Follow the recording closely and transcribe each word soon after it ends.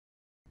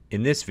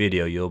In this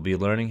video, you'll be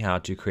learning how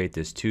to create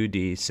this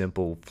 2D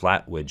simple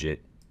flat widget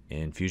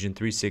in Fusion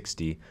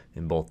 360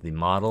 in both the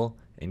model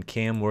and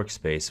CAM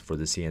workspace for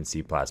the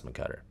CNC plasma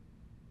cutter.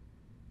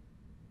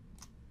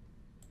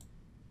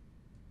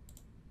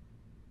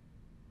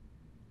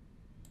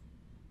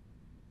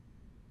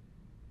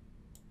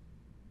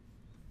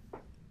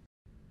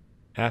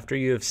 After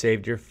you have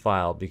saved your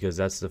file, because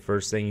that's the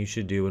first thing you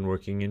should do when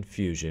working in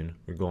Fusion,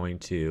 we're going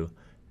to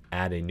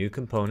add a new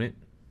component.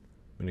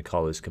 I'm going to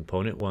call this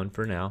component 1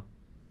 for now.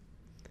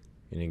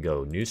 I'm going to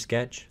go new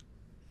sketch.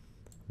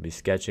 I'll be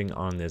sketching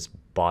on this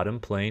bottom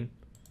plane.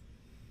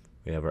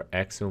 We have our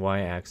X and Y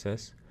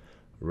axis.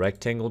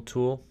 Rectangle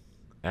tool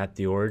at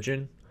the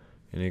origin.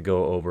 I'm going to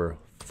go over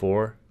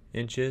 4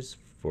 inches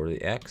for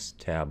the X.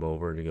 Tab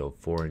over to go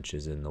 4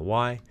 inches in the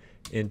Y.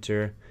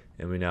 Enter,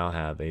 and we now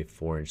have a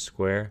 4-inch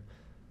square.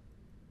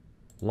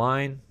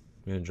 Line,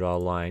 I'm going to draw a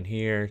line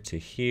here to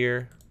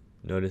here.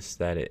 Notice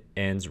that it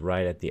ends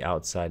right at the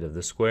outside of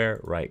the square.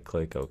 Right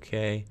click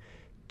OK.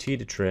 T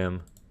to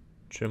trim.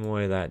 Trim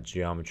away that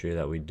geometry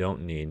that we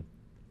don't need.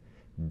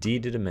 D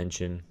to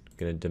dimension. I'm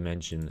going to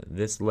dimension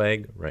this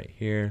leg right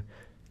here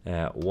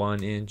at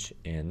 1 inch,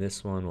 and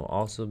this one will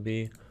also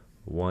be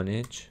 1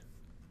 inch.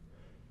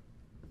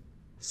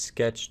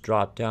 Sketch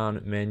drop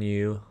down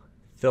menu,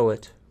 fillet.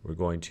 We're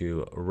going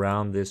to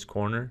round this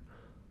corner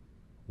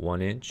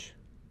 1 inch.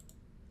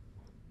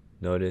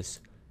 Notice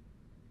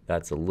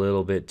that's a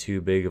little bit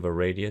too big of a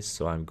radius,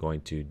 so I'm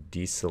going to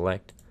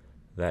deselect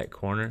that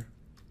corner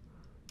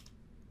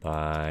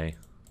by,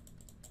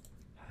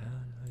 how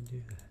do I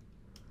do that?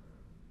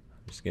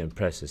 I'm just going to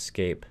press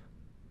escape,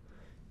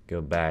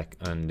 go back,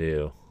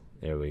 undo,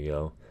 there we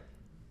go.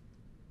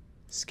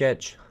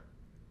 Sketch,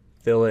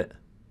 fillet, I'm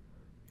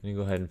going to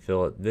go ahead and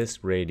fillet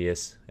this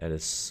radius at a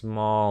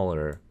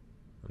smaller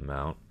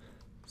amount.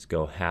 Let's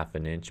go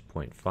 1/2 inch,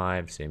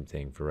 0.5, same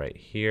thing for right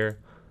here.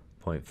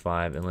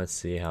 0.5, and let's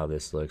see how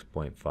this looks.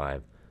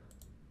 0.5.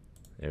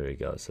 There we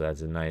go. So that's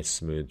a nice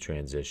smooth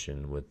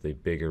transition with the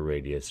bigger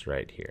radius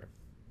right here.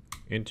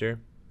 Enter.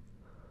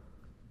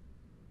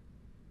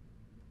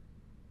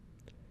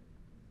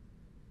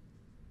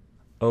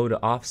 O to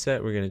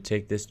offset, we're going to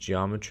take this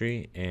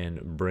geometry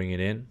and bring it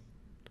in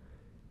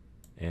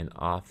and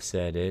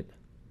offset it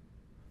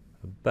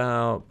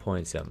about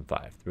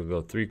 0.75. We'll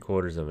go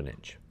 3/4 of an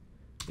inch.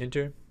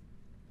 Enter.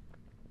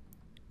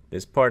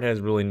 This part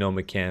has really no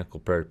mechanical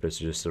purpose,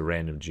 just a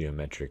random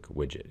geometric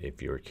widget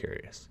if you were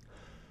curious.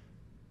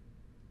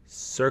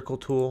 Circle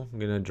tool, I'm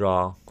going to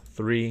draw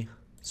 3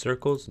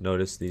 circles.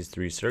 Notice these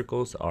 3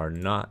 circles are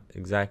not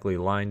exactly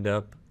lined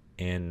up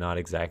and not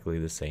exactly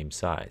the same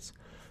size.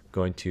 I'm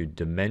going to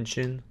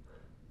dimension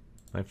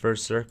my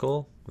first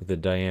circle with a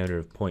diameter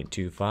of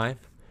 0.25,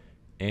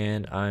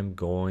 and I'm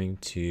going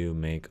to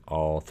make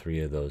all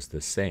 3 of those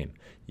the same.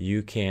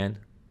 You can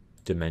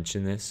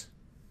dimension this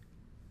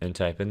and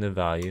type in the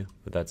value,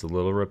 but that's a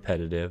little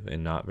repetitive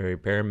and not very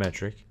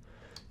parametric.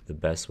 The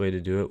best way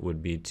to do it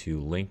would be to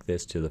link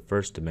this to the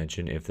first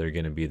dimension if they're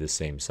going to be the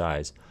same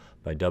size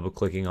by double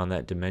clicking on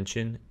that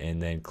dimension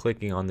and then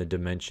clicking on the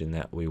dimension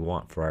that we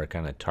want for our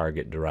kind of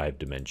target derived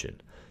dimension.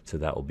 So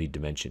that will be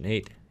dimension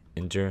 8.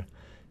 Enter,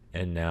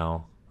 and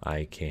now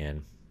I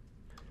can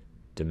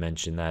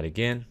dimension that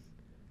again.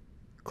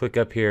 Click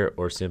up here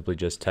or simply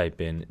just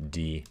type in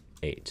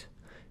D8.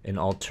 An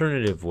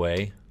alternative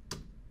way,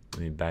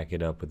 let me back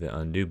it up with the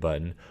undo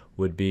button,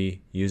 would be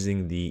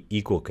using the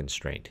equal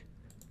constraint.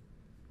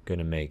 I'm going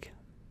to make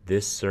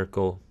this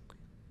circle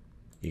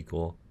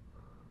equal,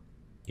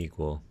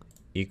 equal,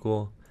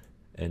 equal,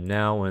 and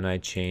now when I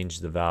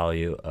change the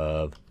value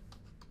of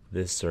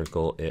this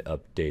circle, it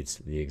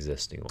updates the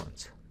existing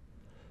ones.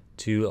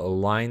 To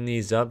align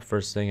these up,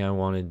 first thing I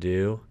want to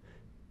do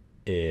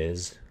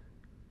is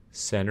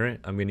center it.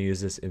 I'm going to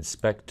use this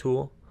inspect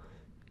tool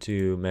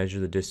to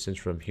measure the distance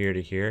from here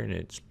to here, and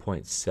it's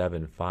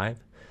 0.75.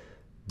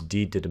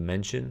 D to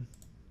dimension,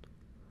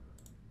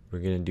 we're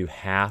going to do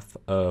 1/2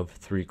 of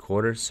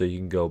 3/4, so you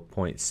can go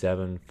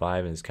 0.75,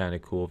 and it's kind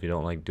of cool if you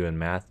don't like doing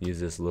math. Use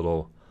this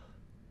little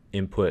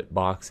input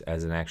box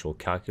as an actual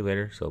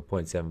calculator. So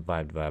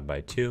 0.75 divided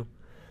by 2,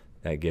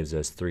 that gives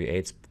us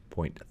 3/8,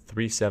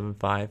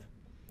 0.375.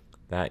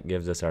 That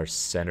gives us our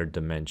center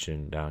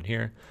dimension down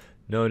here.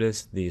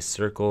 Notice these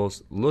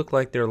circles look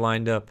like they're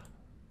lined up,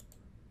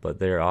 but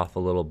they're off a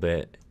little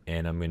bit,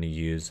 and I'm going to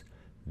use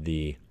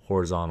the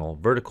horizontal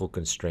vertical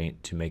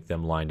constraint to make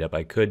them lined up.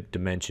 I could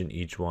dimension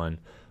each one,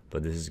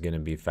 but this is going to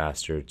be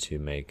faster to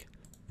make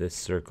this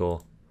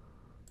circle.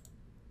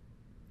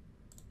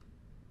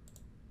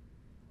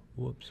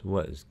 Whoops,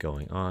 what is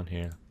going on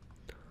here?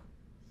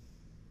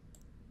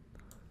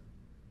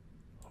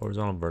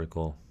 Horizontal,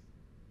 vertical,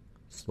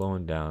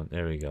 slowing down,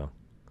 there we go.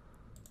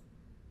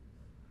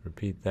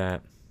 Repeat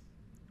that.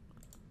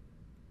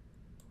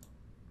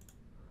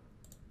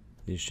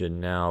 These should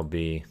now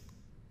be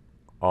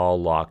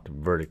all locked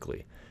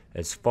vertically.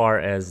 As far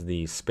as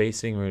the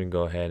spacing, we're going to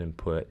go ahead and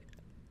put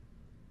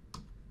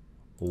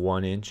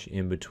 1 inch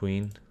in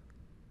between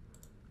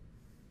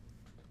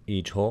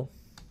each hole.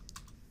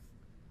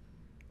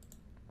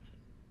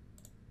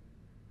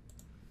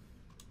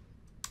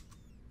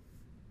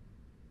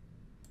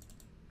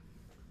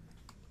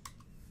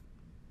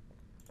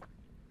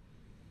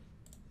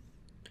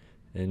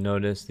 And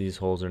notice these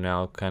holes are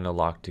now kind of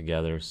locked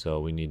together, so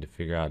we need to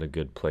figure out a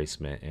good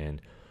placement.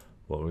 And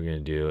what we're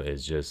going to do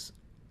is just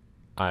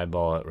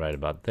eyeball it right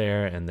about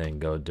there and then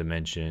go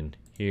dimension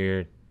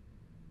here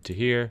to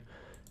here,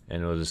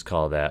 and we'll just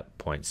call that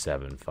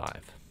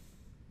 0.75.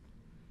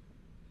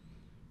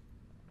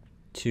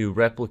 To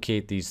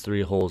replicate these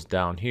three holes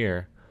down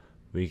here,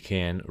 we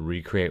can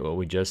recreate what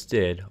we just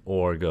did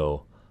or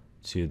go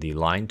to the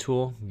line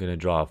tool. I'm going to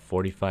draw a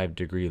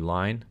 45-degree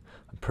line.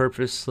 I'm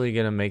purposely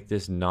going to make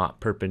this not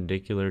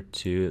perpendicular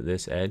to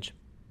this edge.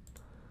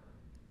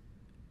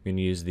 I'm going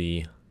to use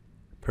the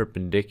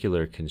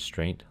perpendicular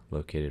constraint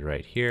located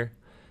right here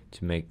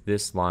to make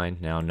this line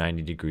now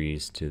 90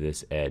 degrees to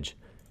this edge,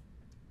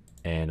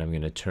 and I'm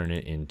going to turn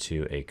it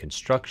into a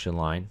construction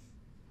line.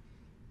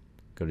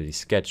 Go to the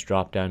sketch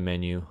drop down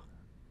menu,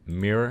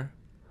 mirror.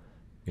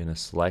 I'm going to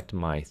select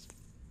my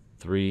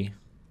three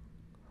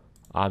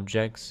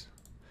objects.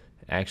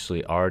 It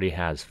actually already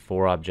has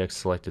 4 objects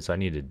selected, so I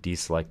need to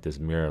deselect this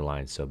mirror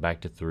line. So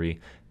back to 3,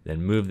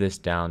 then move this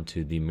down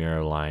to the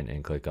mirror line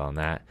and click on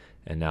that,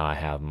 and now I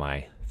have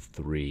my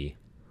 3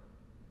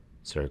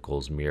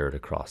 circles mirrored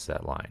across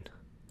that line.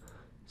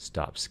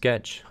 Stop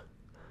sketch.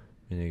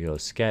 I'm going to go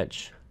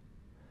sketch,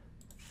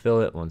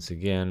 fill it once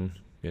again.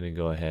 I'm going to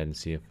go ahead and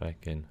see if I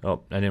can.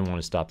 Oh, I didn't want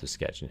to stop the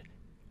sketch.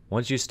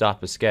 Once you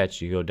stop a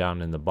sketch, you go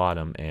down in the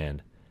bottom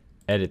and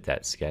edit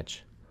that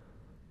sketch.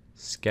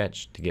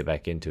 Sketch to get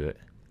back into it.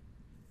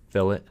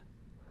 Fill it.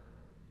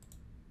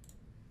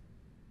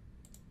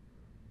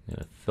 I'm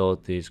going to fill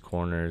at these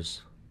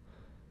corners.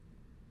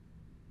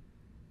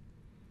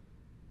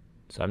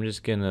 So I'm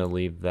just going to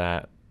leave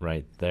that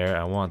right there.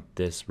 I want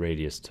this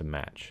radius to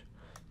match.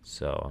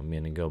 So I'm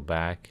going to go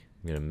back.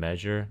 I'm going to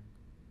measure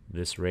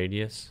this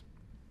radius.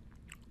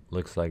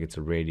 Looks like it's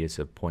a radius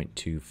of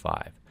 0.25.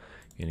 I'm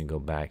going to go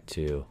back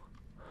to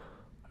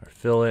our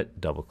fillet,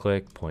 double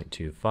click,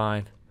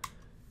 0.25,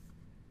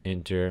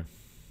 enter.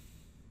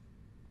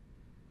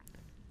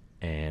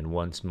 And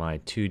once my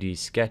 2D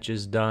sketch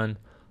is done,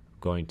 I'm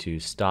going to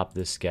stop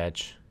this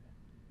sketch,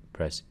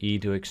 press E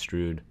to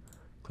extrude,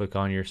 click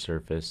on your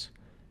surface.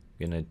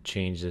 I'm going to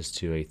change this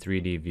to a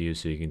 3D view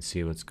so you can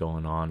see what's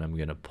going on. I'm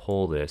going to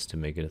pull this to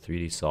make it a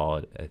 3D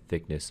solid at a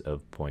thickness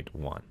of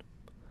 0.1.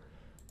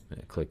 I'm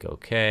going to click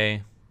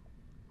OK,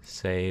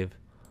 save,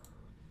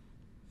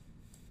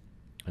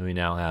 and we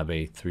now have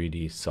a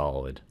 3D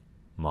solid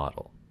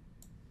model.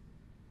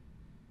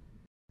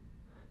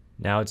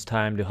 Now it's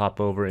time to hop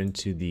over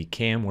into the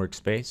CAM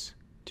workspace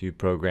to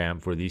program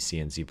for the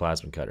CNC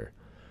plasma cutter.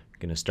 We're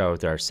going to start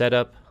with our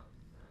setup,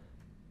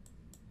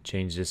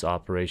 change this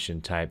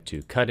operation type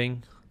to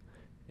cutting,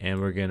 and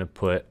we're going to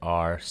put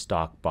our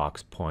stock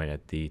box point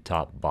at the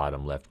top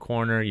bottom left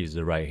corner. Use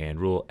the right hand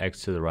rule,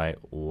 X to the right,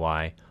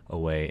 Y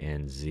away,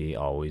 and Z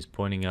always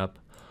pointing up.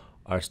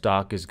 Our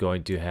stock is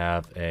going to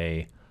have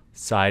a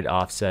side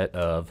offset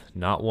of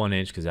not 1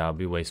 inch because that would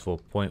be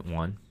wasteful,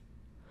 0.1,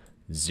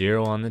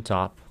 0 on the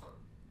top,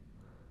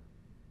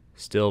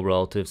 still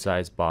relative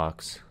size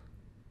box,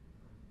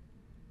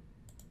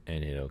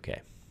 and hit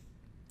OK.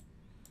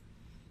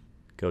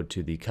 Go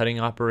to the cutting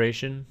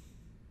operation.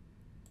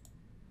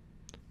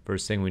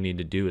 First thing we need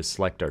to do is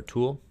select our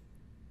tool.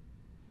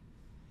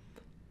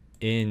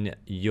 In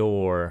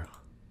your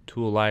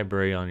tool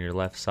library on your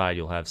left side,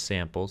 you'll have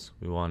samples.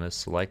 We want to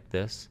select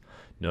this.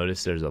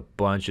 Notice there's a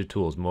bunch of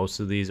tools. Most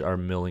of these are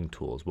milling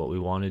tools. What we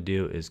want to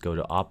do is go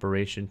to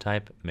operation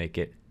type, make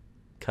it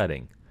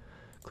cutting.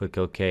 Click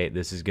OK.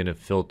 This is going to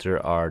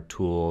filter our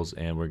tools,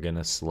 and we're going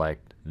to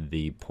select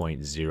the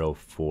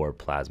 0.04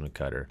 plasma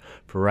cutter.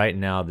 For right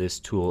now, this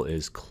tool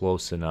is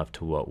close enough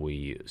to what we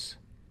use.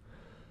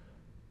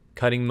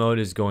 Cutting mode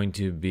is going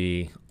to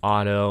be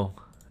auto,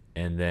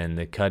 and then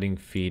the cutting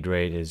feed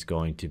rate is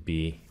going to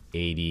be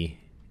 80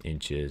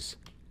 inches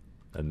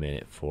a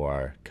minute for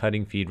our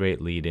cutting feed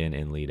rate, lead in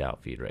and lead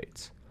out feed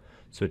rates.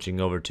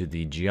 Switching over to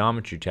the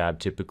geometry tab,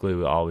 typically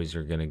we always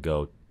are going to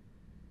go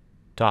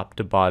top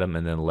to bottom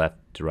and then left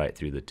to right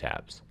through the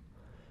tabs.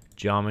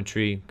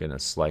 Geometry, going to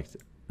select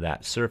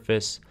that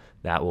surface.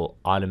 That will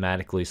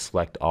automatically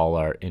select all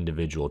our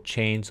individual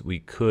chains. We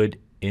could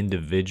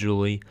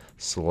individually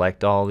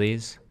select all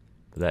these,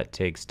 but that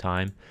takes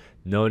time.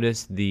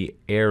 Notice the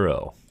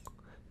arrow.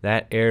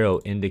 That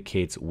arrow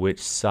indicates which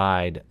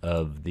side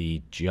of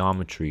the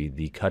geometry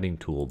the cutting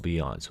tool will be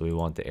on. So we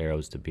want the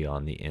arrows to be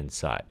on the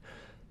inside.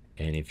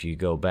 And if you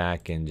go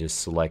back and just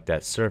select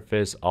that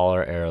surface, all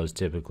our arrows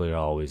typically are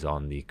always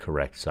on the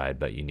correct side,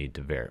 but you need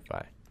to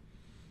verify.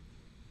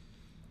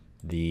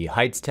 The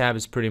heights tab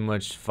is pretty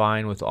much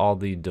fine with all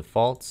the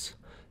defaults.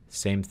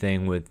 Same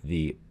thing with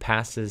the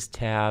passes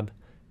tab.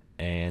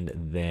 And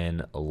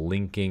then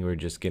linking, we're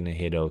just going to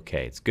hit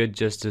OK. It's good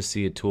just to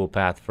see a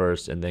toolpath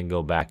first and then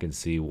go back and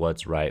see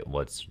what's right,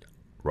 what's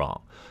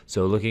wrong.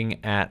 So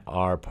looking at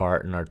our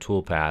part and our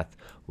toolpath,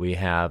 we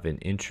have an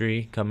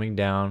entry coming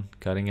down,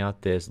 cutting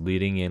out this,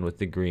 leading in with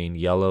the green.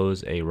 Yellow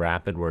is a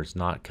rapid where it's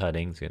not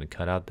cutting. It's going to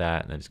cut out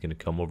that, and then it's going to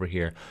come over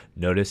here.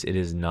 Notice it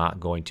is not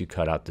going to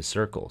cut out the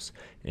circles.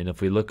 And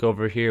if we look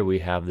over here, we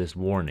have this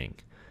warning.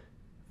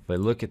 If I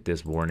look at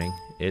this warning,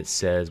 it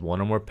says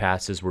one or more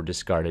passes were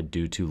discarded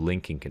due to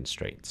linking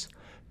constraints.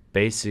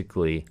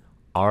 Basically,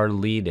 our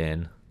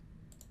lead-in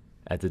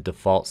at the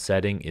default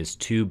setting is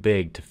too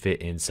big to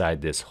fit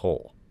inside this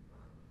hole.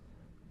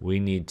 We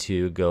need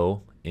to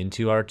go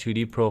into our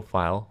 2D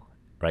profile,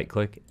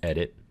 right-click,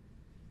 edit,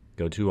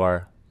 go to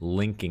our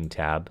linking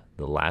tab,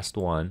 the last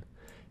one,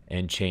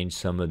 and change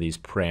some of these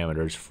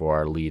parameters for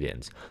our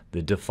lead-ins.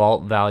 The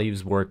default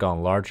values work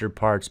on larger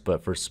parts,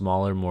 but for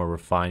smaller, more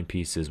refined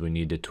pieces, we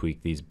need to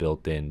tweak these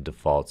built-in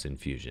defaults in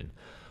Fusion.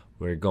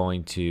 We're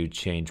going to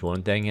change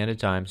one thing at a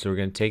time. So we're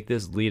going to take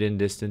this lead-in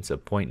distance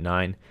of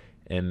 0.9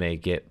 and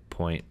make it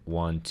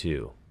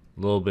 0.12, a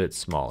little bit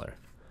smaller,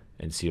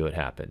 and see what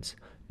happens.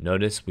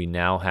 Notice we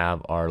now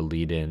have our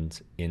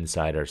lead-ins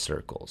inside our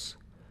circles.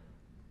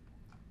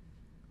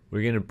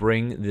 We're going to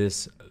bring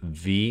this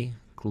V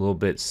a little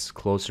bit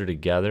closer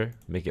together,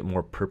 make it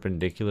more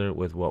perpendicular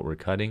with what we're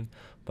cutting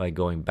by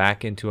going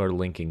back into our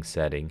linking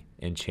setting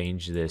and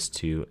change this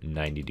to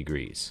 90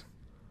 degrees.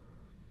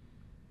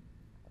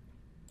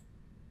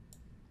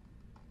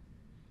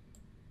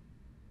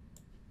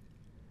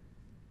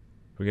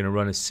 We're going to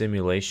run a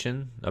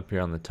simulation up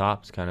here on the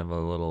top. It's kind of a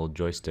little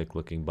joystick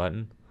looking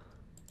button.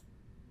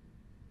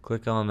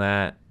 Click on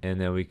that and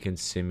then we can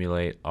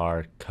simulate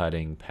our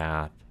cutting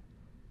path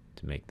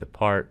to make the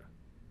part.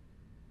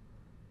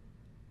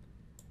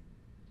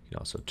 You can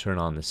also turn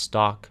on the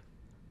stock,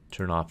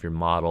 turn off your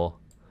model.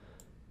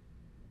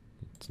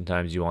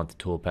 Sometimes you want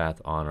the toolpath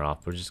on or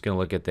off. We're just going to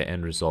look at the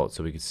end result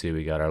so we can see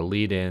we got our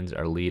lead ins,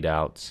 our lead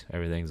outs,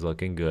 everything's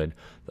looking good.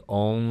 The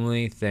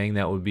only thing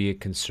that would be a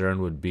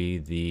concern would be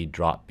the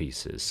drop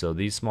pieces. So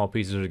these small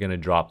pieces are going to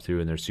drop through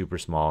and they're super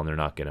small and they're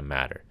not going to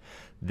matter.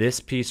 This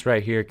piece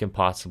right here can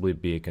possibly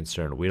be a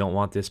concern. We don't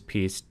want this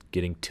piece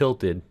getting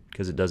tilted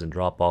because it doesn't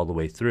drop all the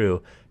way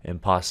through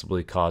and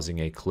possibly causing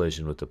a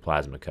collision with the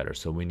plasma cutter.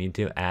 So we need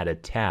to add a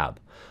tab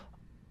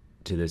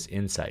to this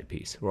inside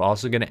piece. We're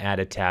also going to add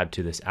a tab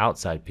to this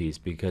outside piece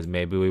because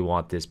maybe we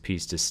want this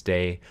piece to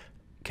stay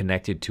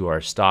connected to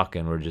our stock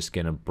and we're just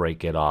going to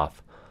break it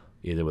off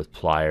either with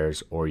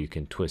pliers or you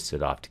can twist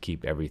it off to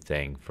keep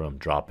everything from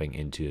dropping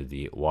into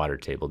the water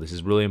table. This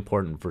is really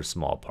important for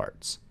small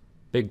parts.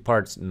 Big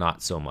parts,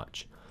 not so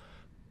much.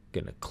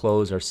 Going to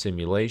close our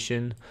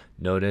simulation.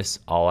 Notice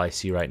all I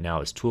see right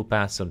now is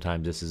toolpath.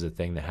 Sometimes this is a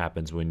thing that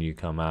happens when you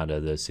come out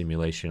of the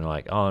simulation. You're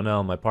like, oh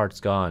no, my part's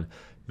gone.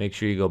 Make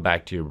sure you go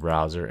back to your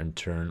browser and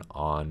turn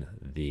on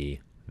the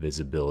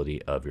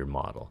visibility of your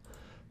model.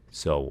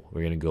 So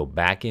we're going to go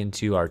back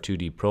into our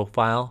 2D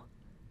profile,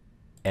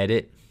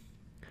 edit.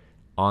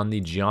 On the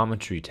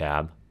geometry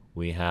tab,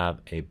 we have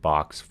a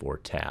box for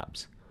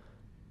tabs.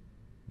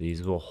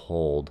 These will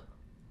hold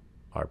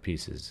our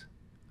pieces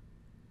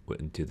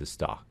into the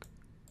stock.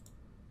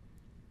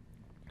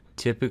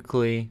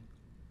 Typically,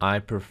 I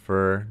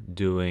prefer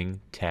doing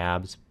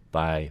tabs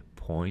by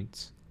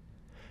points.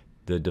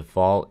 The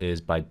default is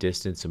by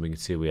distance, and we can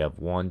see we have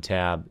 1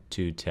 tab,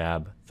 2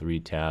 tab, 3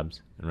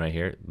 tabs, and right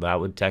here, that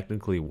would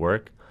technically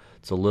work.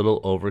 It's a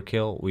little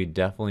overkill. We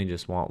definitely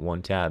just want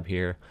 1 tab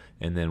here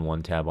and then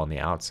 1 tab on the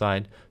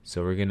outside.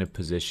 So we're going to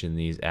position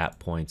these at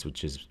points,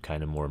 which is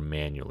kind of more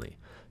manually.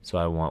 So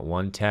I want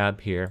 1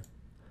 tab here.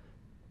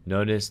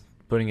 Notice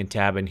putting a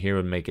tab in here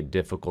would make it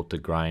difficult to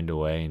grind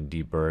away and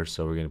deburr,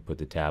 so we're going to put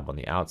the tab on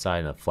the outside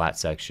in a flat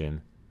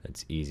section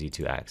that's easy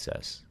to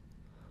access.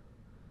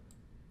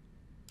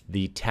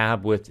 The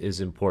tab width is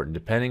important.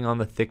 Depending on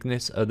the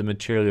thickness of the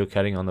material you're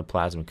cutting on the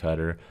plasma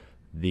cutter,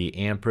 the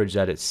amperage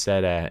that it's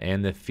set at,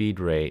 and the feed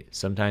rate,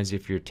 sometimes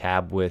if your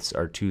tab widths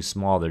are too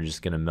small, they're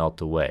just going to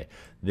melt away.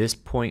 This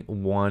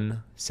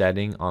 0.1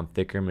 setting on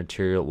thicker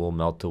material will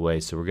melt away,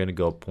 so we're going to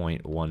go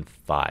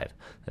 0.15.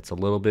 That's a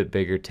little bit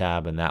bigger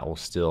tab, and that will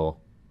still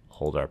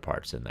hold our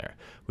parts in there.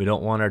 We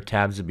don't want our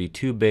tabs to be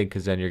too big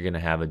because then you're going to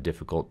have a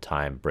difficult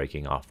time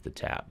breaking off the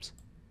tabs.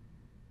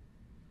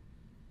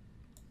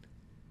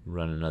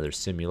 Run another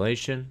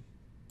simulation.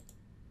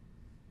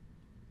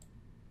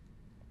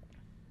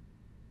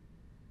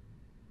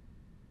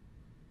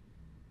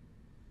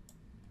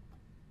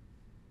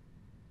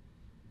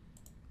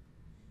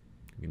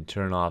 You can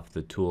turn off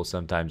the tool.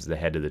 Sometimes the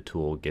head of the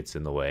tool gets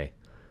in the way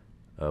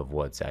of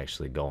what's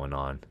actually going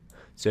on.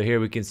 So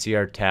here we can see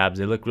our tabs.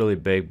 They look really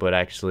big, but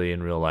actually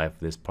in real life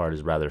this part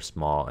is rather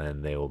small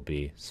and they will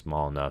be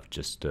small enough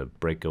just to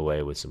break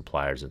away with some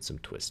pliers and some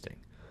twisting.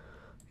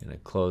 I'm going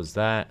to close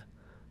that,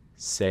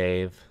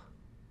 save,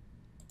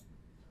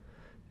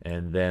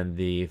 and then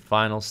the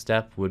final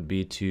step would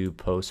be to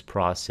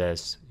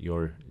post-process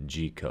your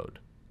G-code.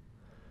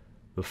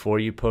 Before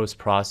you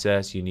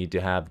post-process, you need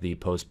to have the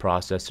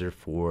post-processor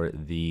for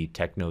the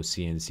Techno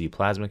CNC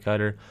plasma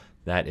cutter.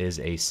 That is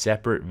a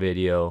separate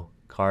video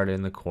card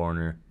in the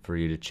corner for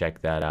you to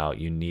check that out.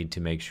 You need to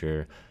make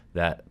sure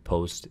that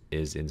post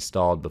is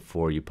installed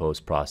before you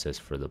post-process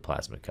for the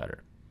plasma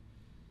cutter.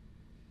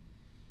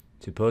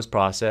 To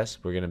post-process,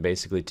 we're going to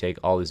basically take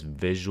all this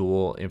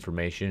visual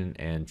information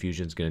and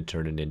Fusion's going to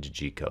turn it into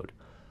G-code.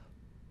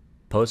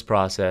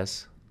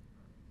 Post-process,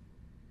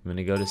 I'm going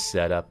to go to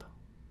Setup.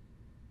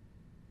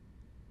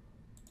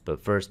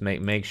 But first,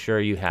 make sure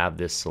you have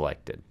this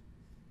selected.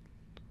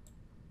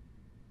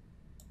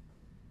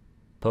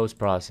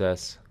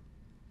 Post-process,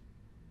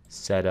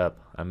 setup.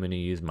 I'm going to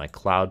use my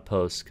cloud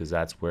post because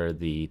that's where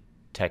the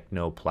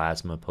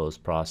Technoplasma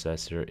post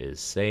processor is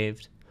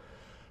saved.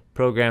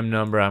 Program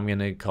number, I'm going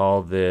to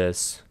call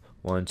this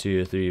 1,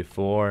 2, 3,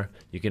 4.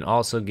 You can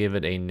also give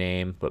it a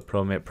name, but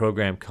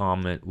program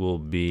comment will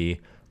be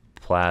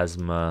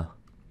plasma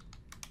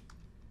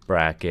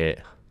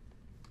bracket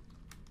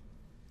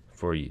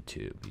for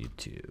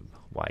YouTube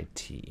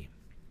YT.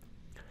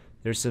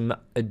 There's some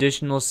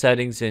additional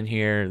settings in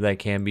here that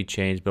can be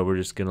changed, but we're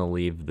just going to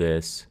leave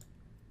this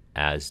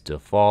as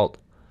default.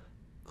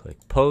 Click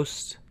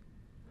post,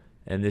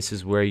 and this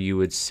is where you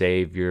would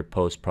save your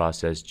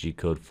post-process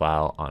G-code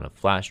file on a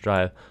flash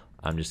drive.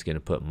 I'm just going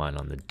to put mine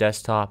on the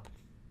desktop.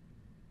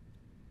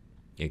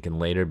 It can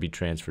later be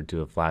transferred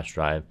to a flash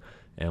drive,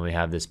 and we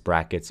have this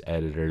brackets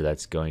editor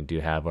that's going to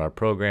have our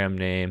program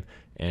name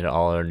and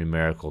all our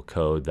numerical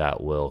code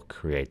that will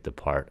create the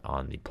part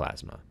on the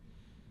plasma.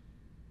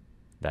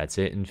 That's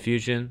it in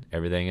Fusion.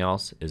 Everything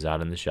else is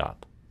out in the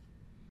shop.